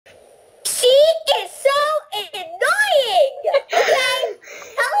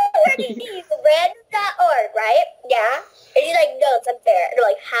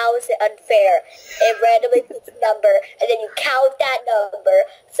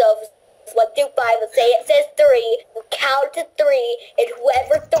yourself 1 through 5. Let's say it says 3. You count to 3, and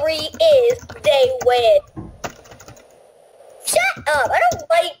whoever 3 is, they win. Shut up! I don't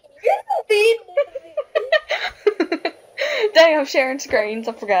like you. Dang, I'm sharing screens.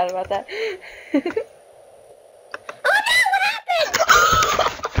 I forgot about that. Oh no! What happened?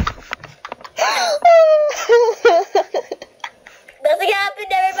 Nothing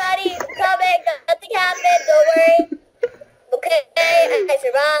happened, everybody. Comment. Nothing happened. Don't worry. Okay, I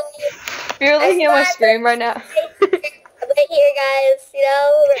survived. You're looking at my screen right now. I'm right here, guys. You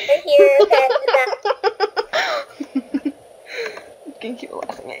know, right here. Okay. You can keep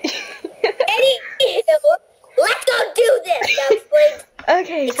laughing at you. Anywho, let's go do this. Now explain.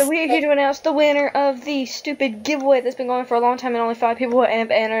 Okay, so we're here to announce the winner of the stupid giveaway that's been going for a long time and only 5 people have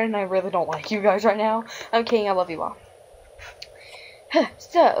entered, and I really don't like you guys right now. I'm kidding, I love you all.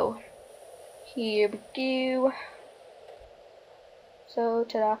 So, here we go. So,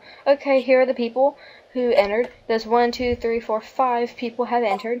 ta-da. Okay, here are the people who entered. There's 1, 2, 3, 4, 5 people have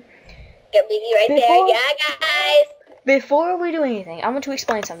entered. Get me right there. Yeah, guys. Before we do anything, I want to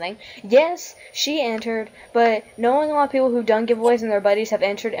explain something. Yes, she entered, but knowing a lot of people who've done giveaways and their buddies have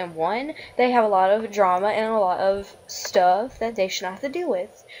entered and won, they have a lot of drama and a lot of stuff that they should not have to deal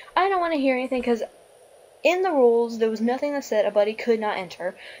with. I don't want to hear anything because in the rules, there was nothing that said a buddy could not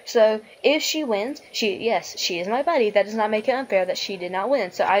enter. So, if she wins, yes, she is my buddy. That does not make it unfair that she did not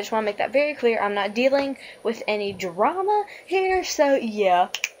win. So, I just want to make that very clear. I'm not dealing with any drama here. So, yeah,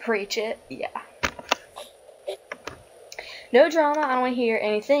 preach it. Yeah. No drama, I don't want to hear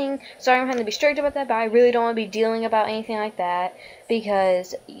anything. Sorry I'm having to be strict about that, but I really don't want to be dealing about anything like that.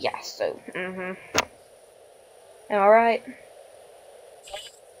 Because, yeah, so, Am I right?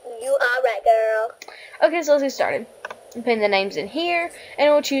 You are right, girl. Okay, so let's get started. I'm putting the names in here, and it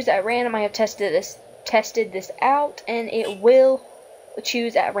will choose at random. I have tested this out, and it will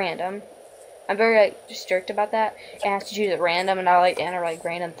choose at random. I'm very, strict about that. It has to choose at random, and I like to enter,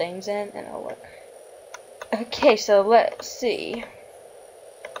 random things in, and it'll work. Okay, so let's see.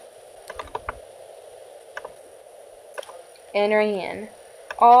 Entering in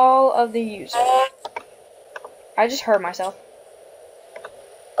all of the users. I just heard myself.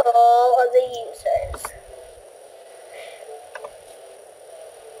 All of the users.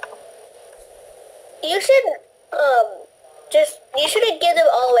 You should, you shouldn't give them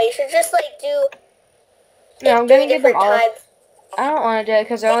all away. You should just, do No, I'm gonna give them different all. times. I don't want to do it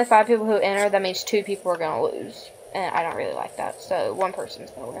because there are only 5 people who enter. That means 2 people are going to lose. And I don't really like that. So, 1 person's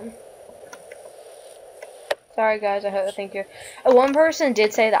going to win. Sorry, guys. I think you're... one person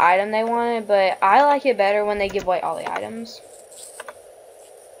did say the item they wanted, but I like it better when they give away all the items.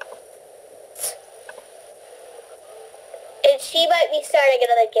 And she might be starting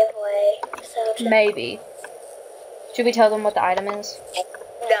another giveaway. So Maybe. Should we tell them what the item is?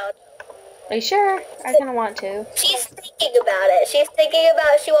 No. Are you sure? I kind of want to. She's thinking about it. She's thinking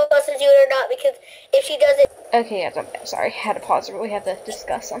about if she wants to do it or not, because if she doesn't... Okay, yes, I'm sorry. I had to pause it, but we have to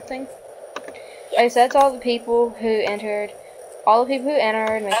discuss something. Yes. Okay, so that's all the people who entered. All the people who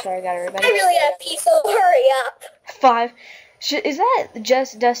entered. Make sure I got everybody. I really got to pee, so hurry up. 5. Is that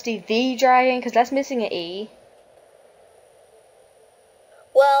just Dusty the Dragon? Because that's missing an E.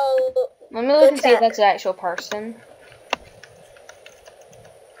 Well... Let me look and see if that's an actual person.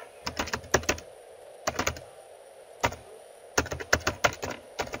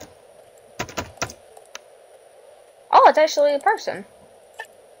 Oh, it's actually a person.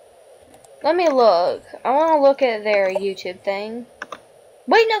 Let me look. I want to look at their YouTube thing.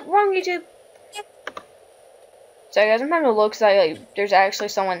 Wait, no, wrong YouTube. Sorry guys, I'm trying to look because there's actually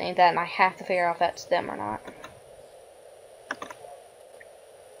someone named that and I have to figure out if that's them or not. I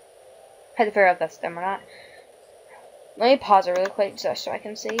had to figure out if that's them or not. Let me pause it really quick just so I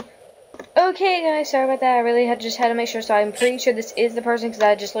can see. Okay guys, sorry about that. I really just had to make sure, so I'm pretty sure this is the person because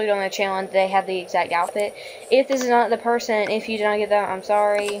I just looked on their channel and they have the exact outfit. If this is not the person, if you did not get that, I'm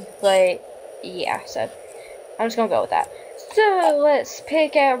sorry. But, yeah, so I'm just going to go with that. So, let's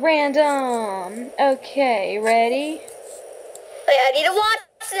pick at random. Okay, ready? Wait, I need to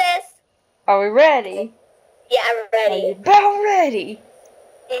watch this. Are we ready? Yeah, I'm ready. Are you about ready?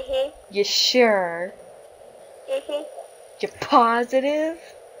 Mhm. You sure? Mhm. You positive?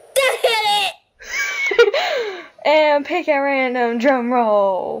 Just hit it! And pick at random, drum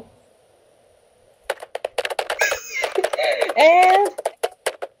roll. And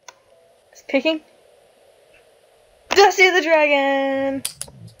it's picking Dusty the Dragon.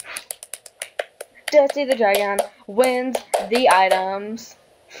 Dusty the Dragon wins the items.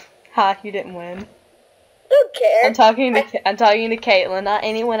 Ha, you didn't win. Don't care. I'm talking to Caitlin, not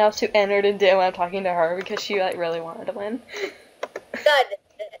anyone else who entered and did. I'm talking to her because she really wanted to win. God.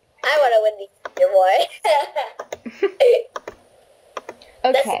 I want to win the giveaway.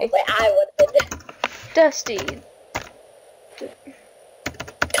 That's the Okay. way I would win. Dusty.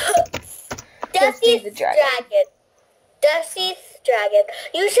 Dusty's the dragon. Dusty's dragon.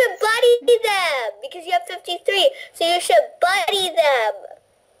 You should buddy them because you have 53. So you should buddy them.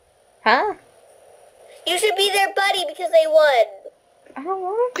 Huh? You should be their buddy because they won. I don't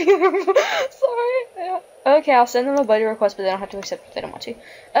want to be there. Sorry. Okay, I'll send them a buddy request, but they don't have to accept if they don't want to.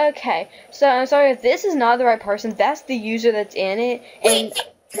 Okay, so I'm sorry if this is not the right person. That's the user that's in it. And Wait,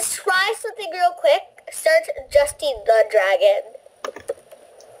 try something real quick. Search Justy the Dragon.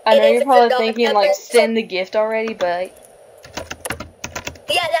 I know It you're is probably the thinking, dog like, number. send the gift already, but...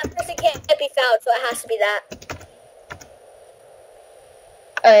 Yeah, that person can't be found, so it has to be that.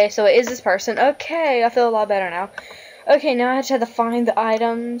 Okay, so it is this person. Okay, I feel a lot better now. Okay, now I just have to find the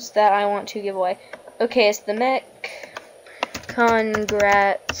items that I want to give away. Okay, it's the mech.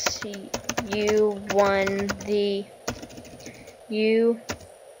 Congrats, you won the...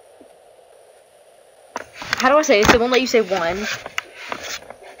 How do I say this? It won't let you say one.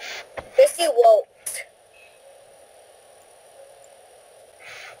 Yes, you won't.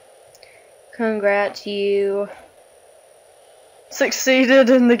 Congrats, you succeeded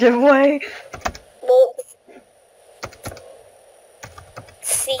in the giveaway. Won't.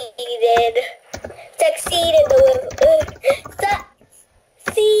 Succeeded. Succeed.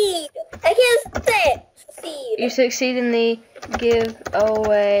 I can't say it. Succeed. You succeed in the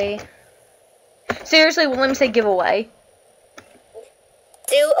giveaway. Seriously, well, let me say giveaway.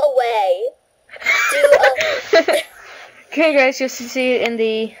 Do away. Do Congrats, you succeeded in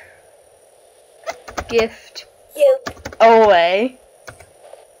the gift give away.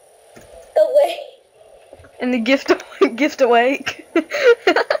 away. In the gift awake.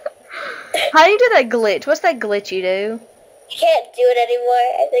 How do you do that glitch? What's that glitch you do? You can't do it anymore.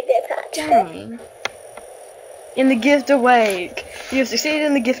 I think they've patched it. Dang. In the gift awake. You have succeeded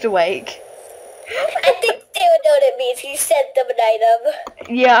in the gift awake. I think they would know what it means. You sent them an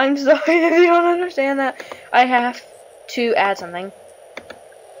item. Yeah, I'm sorry if you don't understand that. I have to add something.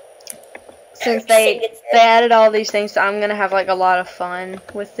 Since they added all these things, so I'm gonna have like a lot of fun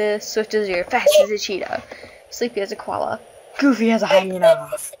with this. Swift as a deer, fast as a cheetah, sleepy as a koala, goofy as a hyena.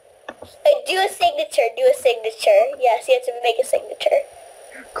 Do a signature. Do a signature. Yes, you have to make a signature.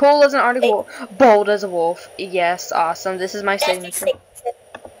 Cool as an Arctic wolf, bold as a wolf. Yes, awesome. This is my That's signature. your signature.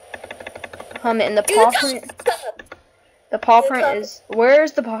 And the Do paw the print. cup. The paw print is.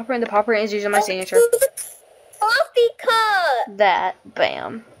 Where's the paw print? The paw print is usually my signature. Do the coffee cup. That,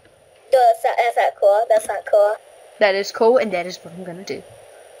 bam. No, that's not cool. That's not cool. That is cool, and that is what I'm gonna do.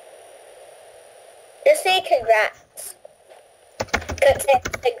 Just say congrats.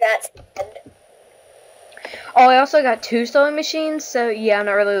 Congrats. Oh, I also got 2 sewing machines, so yeah, I'm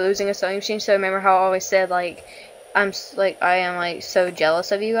not really losing a sewing machine. So remember how I always said, like, I am so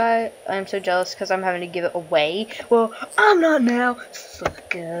jealous of you guys. I'm so jealous because I'm having to give it away. Well, I'm not now.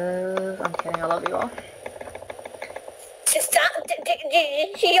 Fuck off. I'm kidding. I love you all. Stop.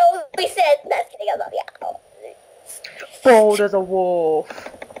 She always said, that's kidding, I love you. Bold as a wolf.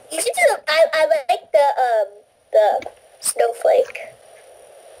 You should do I like the snowflake.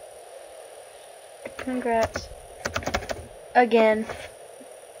 Congrats. Again.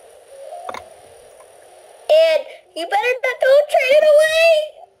 And you better not don't trade it away.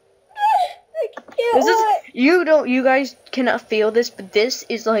 I can't This is watch. you guys cannot feel this, but this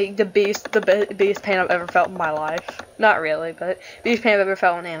is like the biggest pain I've ever felt in my life. Not really, but biggest pain I've ever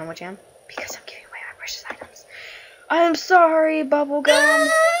felt in Animal Jam because I'm giving away my precious items. I'm sorry, Bubblegum. No!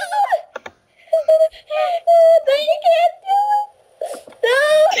 You can't do it. No!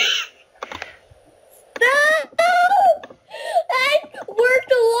 No! I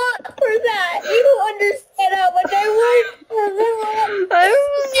worked a lot for that. You don't understand how much I worked for that. I'm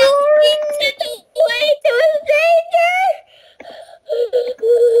sorry. Sent away to a stranger.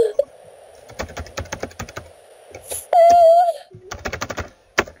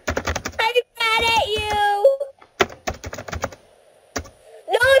 I'm mad at you.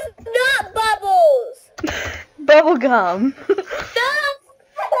 No, it's not Bubbles. Bubblegum. No.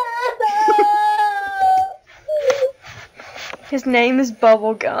 His name is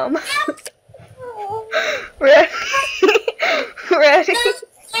Bubblegum. Ready? Ready?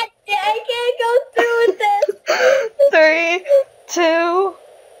 I can't go through with this. 3, 2,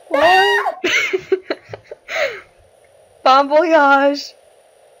 1. Bon voyage.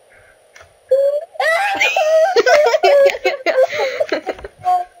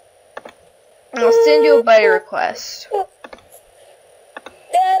 I'll send you a buddy request. No.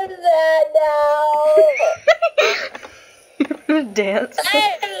 Dance.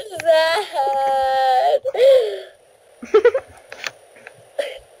 I'm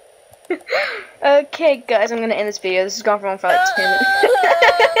Okay, guys, I'm gonna end this video. This has gone on for like 10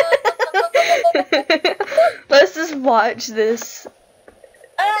 minutes. Let's just watch this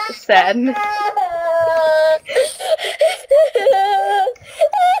sadness.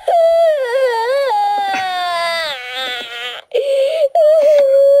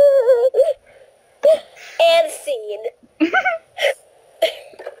 And scene.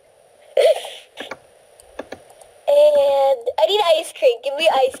 And I need ice cream. Give me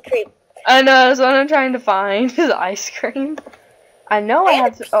ice cream. I know, that's what I'm trying to find, is ice cream. I know I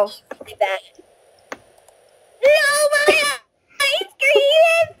have to, oh. No, my ice cream,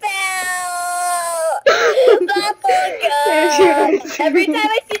 it fell! Bubblegum! Every time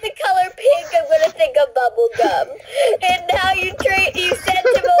I see the color pink, I'm gonna think of bubblegum. And now you sent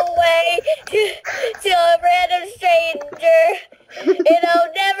him away to a random stranger, and I'll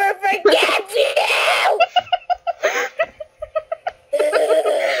never forget you!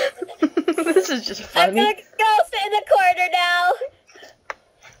 This is just funny. I'm gonna go sit in the corner now.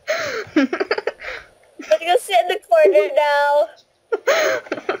 I'm gonna go sit in the corner now.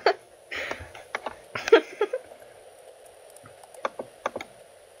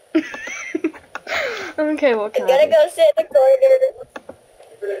 Okay, what can I'm gonna go sit in the corner.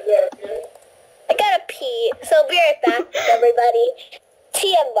 I gotta pee, so I'll be right back, everybody.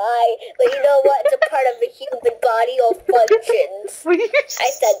 TMI, but you know what? It's a part of the human body of functions. I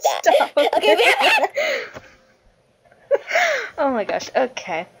said that. Okay, be right back. Oh my gosh,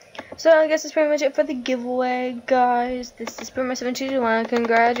 okay. So I guess that's pretty much it for the giveaway, guys. This is pretty much 721.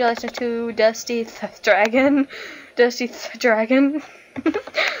 Congratulations to Dusty the Dragon. Dusty the Dragon. Because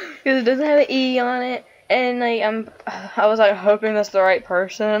it doesn't have an E on it. And like I was like hoping that's the right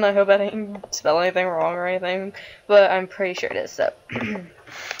person. I hope I didn't spell anything wrong or anything. But I'm pretty sure it is, so.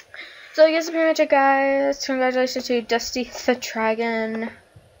 So I guess that's pretty much it, guys. Congratulations to Dusty the Dragon.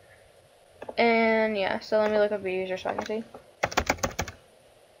 And yeah, so let me look up the user so I can see.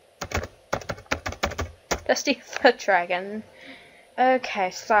 Dusty the Dragon.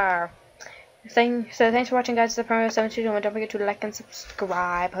 Okay, so thanks for watching, guys. It's the promo 721. Don't forget to like and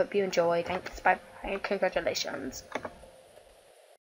subscribe. Hope you enjoy. Thanks. Bye bye. Congratulations.